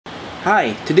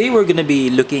Hi, today we're going to be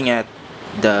looking at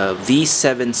the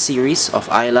V7 series of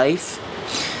ILIFE.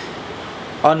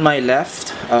 On my left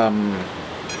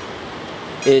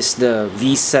is the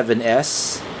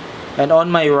V7S, and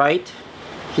on my right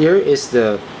here is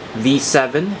the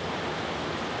V7.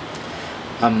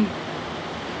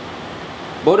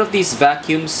 Both of these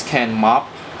vacuums can mop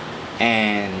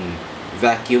and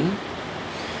vacuum,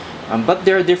 but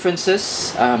there are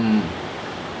differences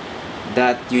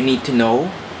that you need to know.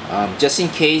 Just in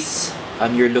case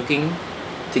you're looking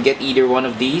to get either one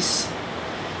of these.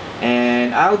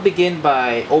 And I'll begin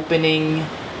by opening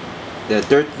the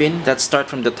dirt bin. Let's start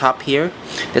from the top here.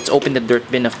 Let's open the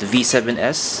dirt bin of the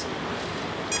V7S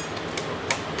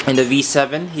and the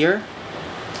V7 here.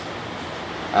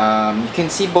 You can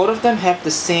see both of them have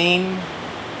the same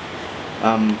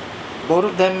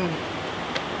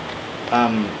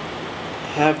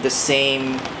have the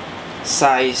same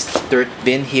sized dirt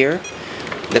bin here.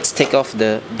 Let's take off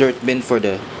the dirt bin for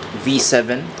the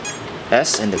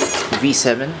V7S and the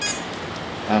V7.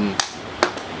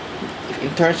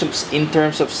 In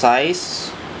terms of size,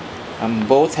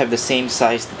 both have the same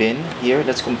sized bin here.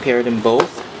 Let's compare them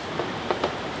both.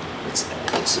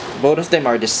 Both of them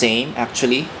are the same,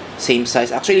 actually, same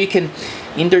size. Actually, you can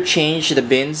interchange the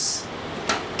bins.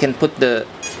 You can put the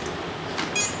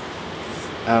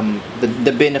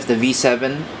bin of the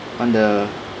V7 on the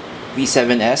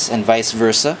V7S and vice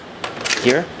versa.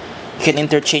 Here you can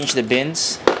interchange the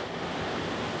bins,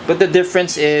 but the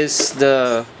difference is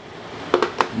the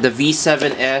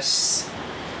V7S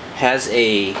has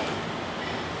a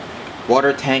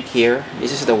water tank here.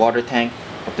 This is the water tank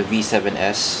of the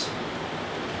V7S.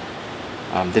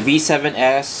 The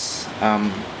V7S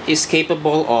is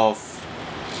capable of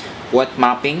wet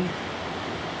mopping,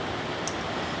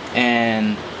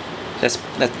 and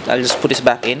I'll just put this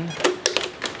back in.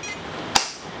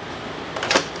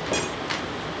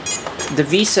 The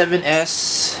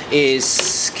V7S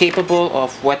is capable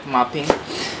of wet mopping.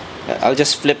 I'll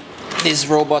just flip these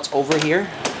robots over here.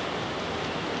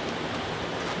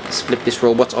 Let's flip these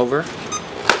robots over.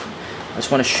 I just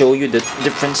want to show you the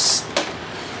difference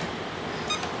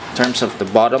in terms of the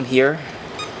bottom here.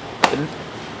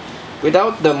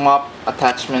 Without the mop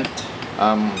attachment,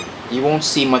 you won't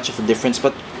see much of a difference,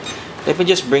 but let me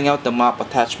just bring out the mop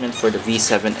attachment for the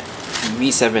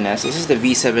V7S. This is the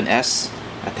V7S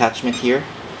attachment here.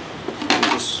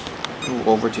 Just move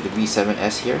over to the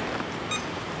V7S here.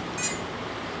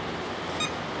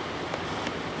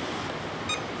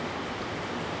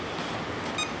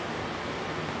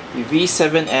 The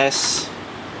V7S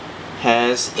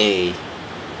has a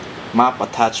mop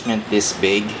attachment this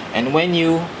big, and when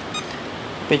you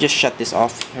let me just shut this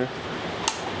off here.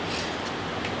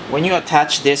 When you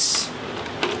attach this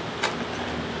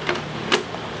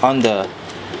on the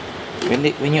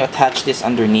when you attach this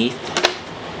underneath,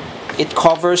 it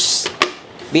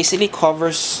basically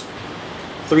covers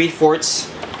 3/4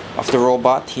 of the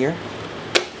robot here.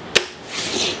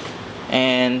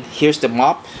 And here's the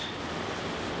mop.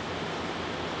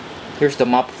 Here's the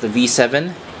mop of the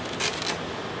V7.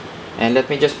 And let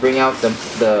me just bring out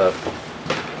the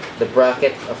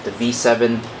bracket of the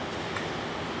V7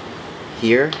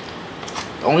 here.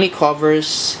 It only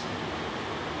covers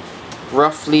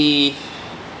roughly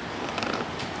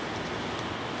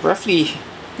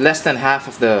less than half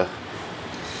of the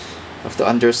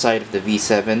underside of the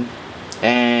V7.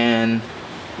 And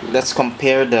let us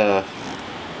compare the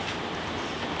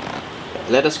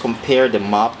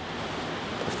mop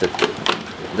of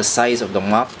the size of the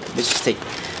mop. Let's just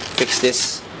fix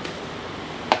this.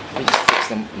 Let me just fix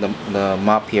the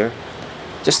mop here,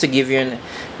 just to give you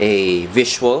a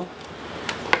visual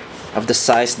of the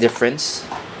size difference.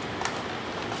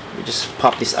 We just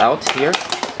pop this out here.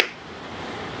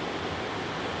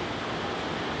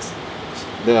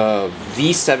 The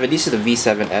V7, this is the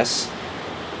V7S.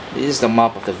 This is the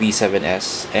mop of the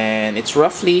V7S, and it's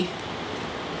roughly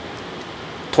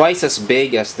twice as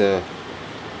big as this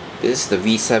is the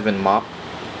V7 mop.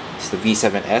 It's the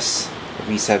V7S, the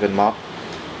V7 mop.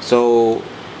 So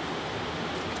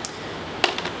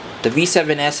the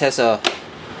V7S has a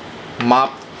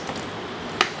mop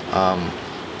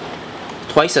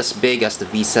twice as big as the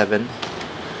V7,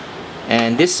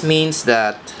 and this means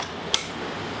that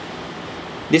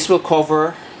this will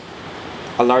cover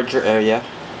a larger area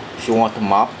if you want to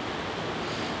mop,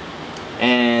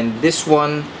 and this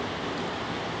one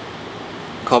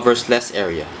covers less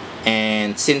area.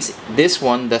 And since this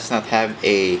one does not have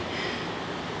a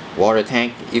water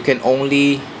tank, you can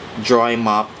only dry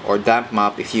mop or damp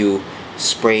mop if you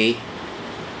spray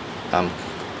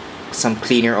some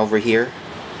cleaner over here.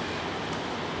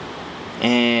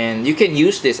 and you can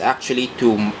use this actually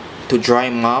to dry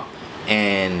mop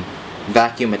and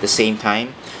vacuum at the same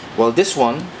time. Well, this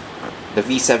one, the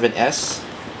V7S,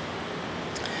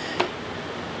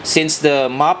 since the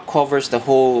mop covers the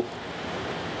whole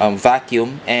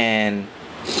vacuum, and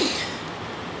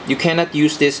you cannot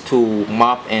use this to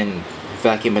mop and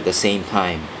vacuum at the same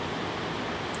time.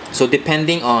 So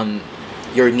depending on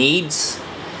your needs,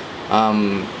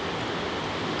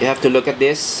 you have to look at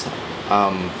this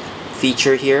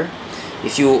feature here.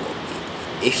 If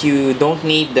you don't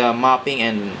need the mopping,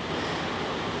 and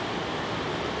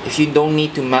if you don't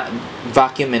need to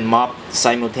vacuum and mop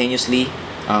simultaneously,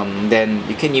 then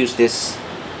you can use this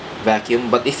vacuum.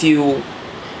 But if you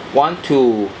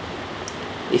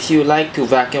like to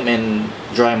vacuum and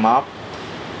dry mop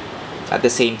at the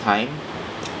same time,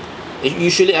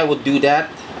 usually I would do that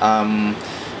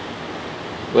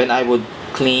when I would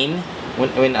clean,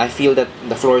 when I feel that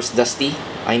the floor is dusty.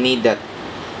 I need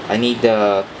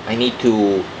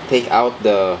to take out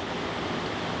the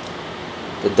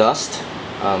dust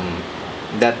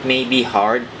that may be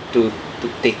hard to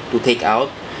take out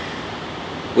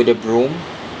with a broom.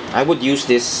 I would use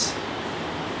this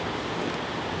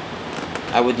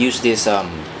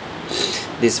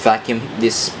this vacuum,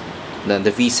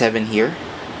 the V7 here.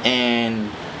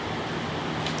 And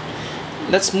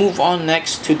let's move on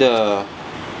next to the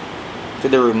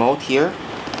remote here.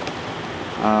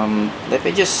 Let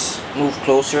me just move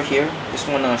closer here. Just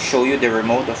want to show you the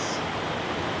remote of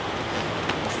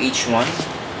each one.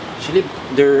 Actually,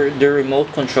 the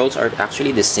remote controls are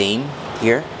actually the same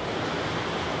here.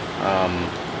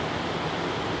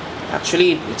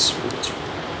 Actually, it's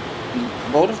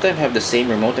both of them have the same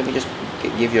remote. Let me just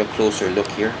give you a closer look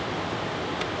here.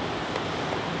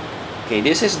 Okay,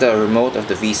 this is the remote of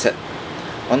the V7.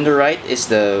 On the right is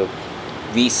the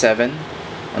V7.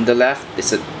 On the left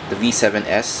is the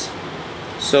V7S.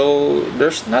 So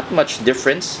there's not much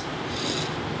difference.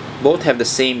 Both have the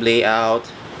same layout,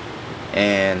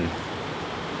 and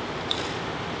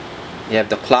you have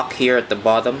the clock here at the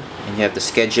bottom, and you have the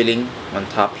scheduling on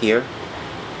top here,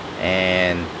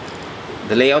 and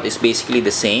the layout is basically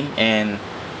the same. And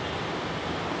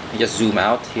I just zoom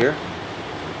out here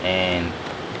and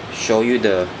show you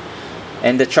the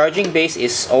charging base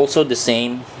is also the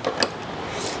same.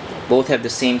 Both have the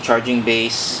same charging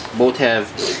base. Both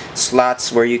have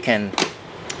slots where you can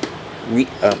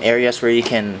areas where you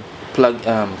can plug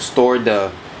store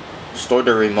the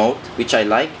remote, which I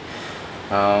like.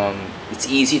 It's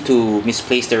easy to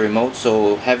misplace the remote,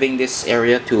 so having this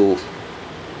area to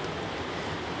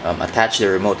attach the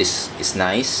remote is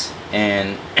nice.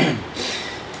 And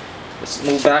let's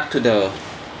move back to the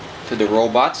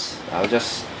robots. I'll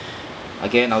just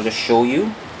show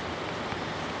you.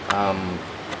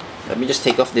 Let me just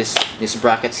take off these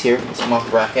brackets here, small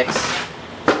brackets.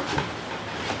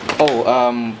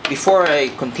 Oh, before I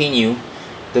continue,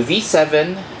 the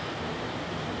V7.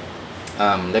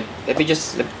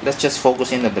 Let's just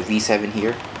focus in on the V7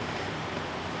 here.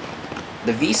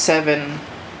 The V7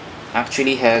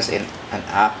 actually has an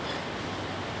app,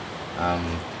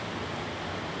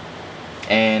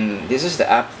 and this is the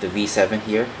app of the V7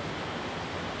 here.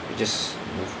 Just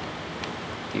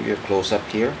give you a close up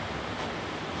here.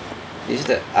 This is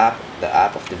the app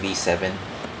of the V7,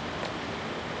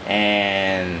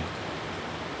 and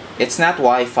it's not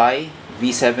Wi-Fi.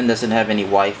 V7 doesn't have any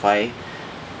Wi-Fi.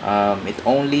 It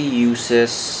only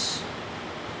uses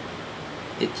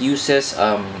I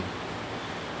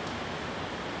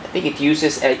think it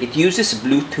uses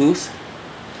Bluetooth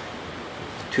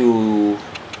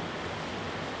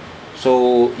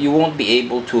so you won't be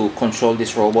able to control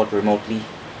this robot remotely.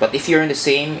 But if you're in the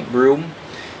same room,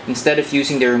 instead of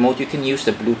using the remote, you can use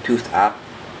the Bluetooth app.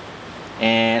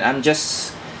 And I'm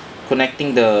just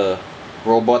connecting the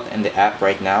robot and the app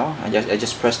right now. I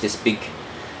just press this big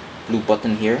blue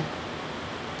button here,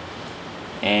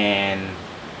 and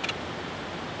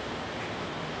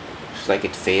looks like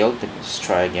it failed. Let's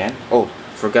try again. Oh,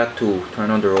 forgot to turn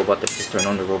on the robot. Let's just turn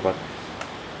on the robot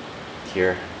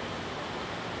here,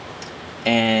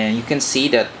 and you can see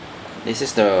that this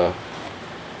is the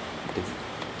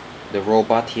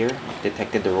robot here. I've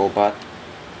detected the robot.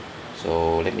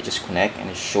 So let me just connect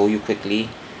and show you quickly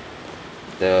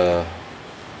the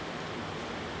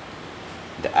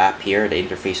app here, the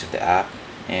interface of the app.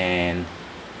 And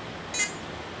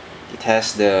it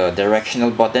has the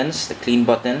directional buttons, the clean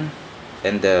button,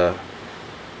 and the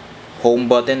home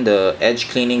button, the edge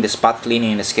cleaning, the spot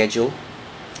cleaning, and the schedule.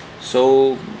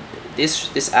 So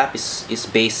this app is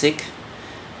basic.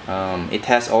 It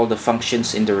has all the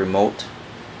functions in the remote,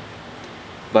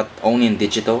 but only in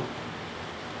digital.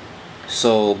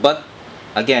 So, but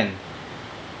again,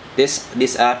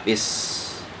 this app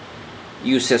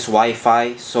uses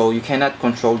Wi-Fi, so you cannot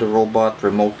control the robot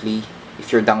remotely.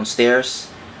 If you're downstairs,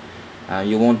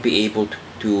 you won't be able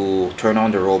to turn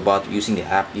on the robot using the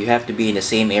app. You have to be in the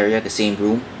same area, the same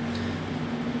room,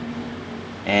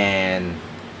 and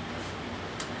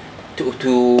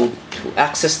to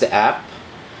access the app,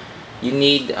 you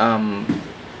need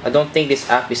I don't think this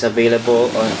app is available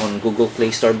on Google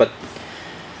Play Store, but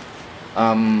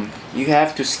you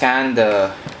have to scan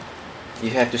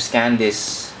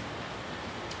this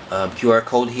QR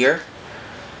code here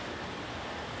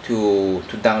to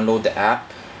download the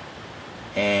app,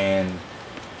 and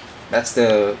that's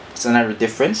another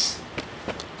difference.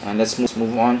 And let's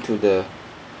move on to the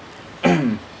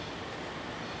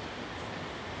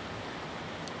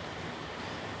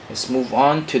let's move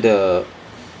on to the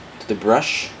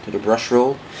brush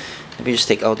roll. Let me just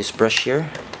take out this brush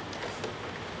here.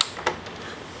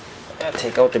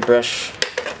 Take out the brush,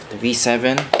 the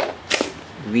V7.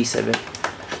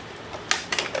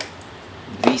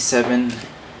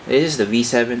 This is the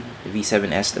V7, the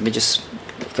V7S. Let me just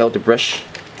take out the brush.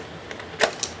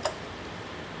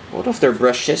 Both of their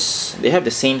brushes, they have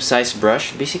the same size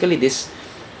brush. Basically, this,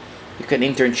 you can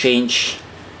interchange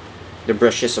the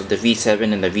brushes of the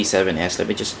V7 and the V7S. Let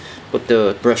me just put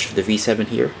the brush of the V7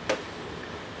 here.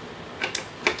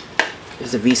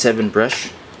 This is the V7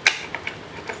 brush.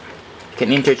 You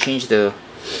can interchange the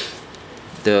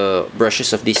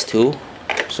brushes of these two.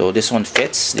 So this one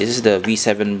fits. This is the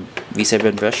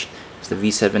V7 brush. It's the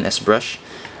V7S brush.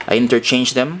 I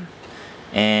interchange them,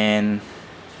 and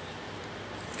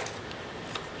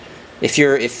if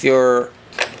you're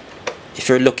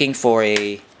looking for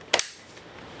a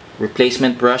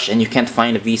replacement brush and you can't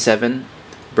find a V7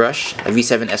 brush, a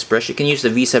V7S brush, you can use the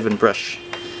V7 brush,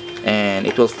 and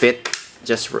it will fit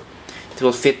just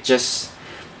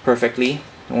perfectly.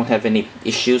 You won't have any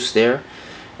issues there.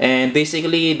 And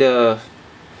basically the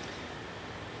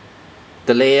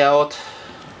layout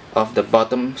of the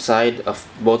bottom side of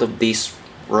both of these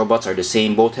robots are the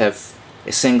same. Both have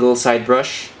a single side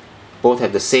brush. Both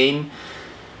have the same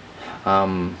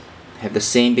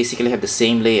basically have the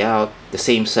same layout, the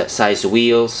same size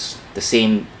wheels, the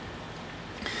same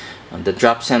the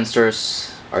drop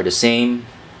sensors are the same.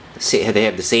 They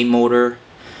have the same motor.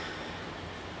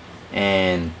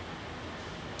 And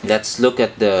let's look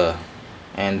at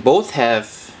and both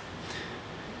have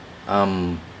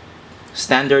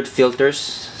standard filters,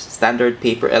 standard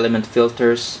paper element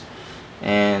filters,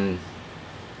 and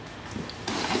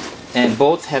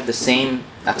both have the same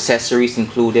accessories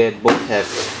included. Both have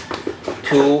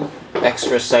two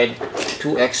extra.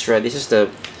 This is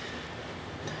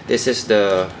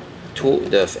the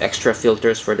extra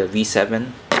filters for the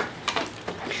V7,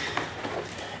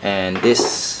 and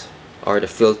this are the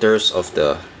filters of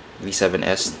the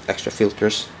V7S, extra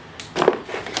filters.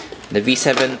 The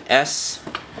V7S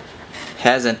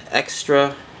has an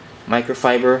extra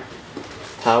microfiber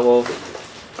towel.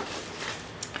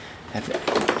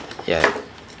 Yeah,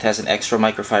 it has an extra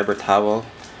microfiber towel,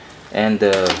 and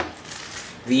the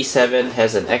V7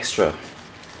 has an extra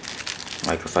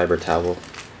microfiber towel.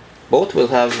 Both will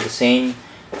have the same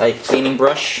cleaning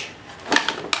brush.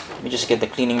 Let me just get the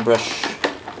cleaning brush.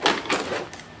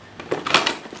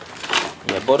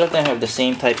 Yeah, both of them have the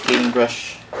same type cleaning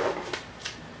brush.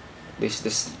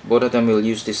 Both of them will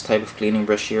use this type of cleaning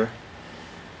brush here,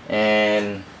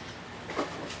 and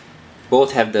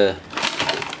both have an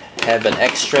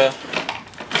extra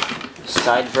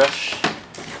side brush.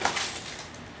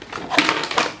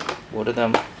 Both of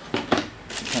them.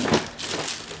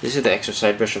 This is the extra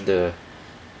side brush of the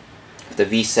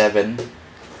V7,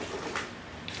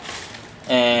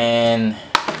 and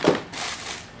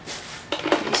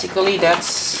basically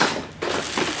that's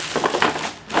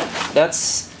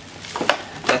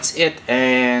it.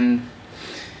 And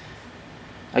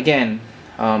again,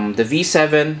 the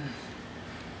V7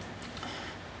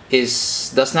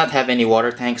 does not have any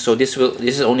water tank, so this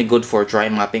is only good for dry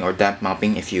mopping or damp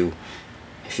mopping if you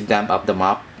damp up the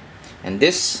mop. And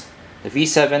the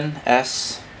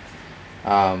V7S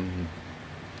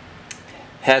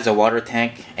has a water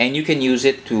tank, and you can use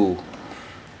it to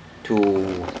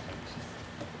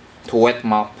wet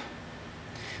mop,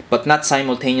 but not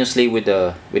simultaneously with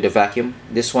the vacuum.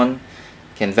 This one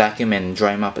can vacuum and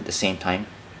dry mop at the same time.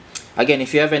 Again,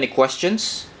 if you have any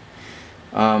questions,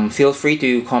 feel free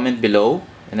to comment below,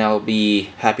 and I'll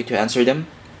be happy to answer them.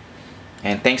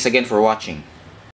 And thanks again for watching.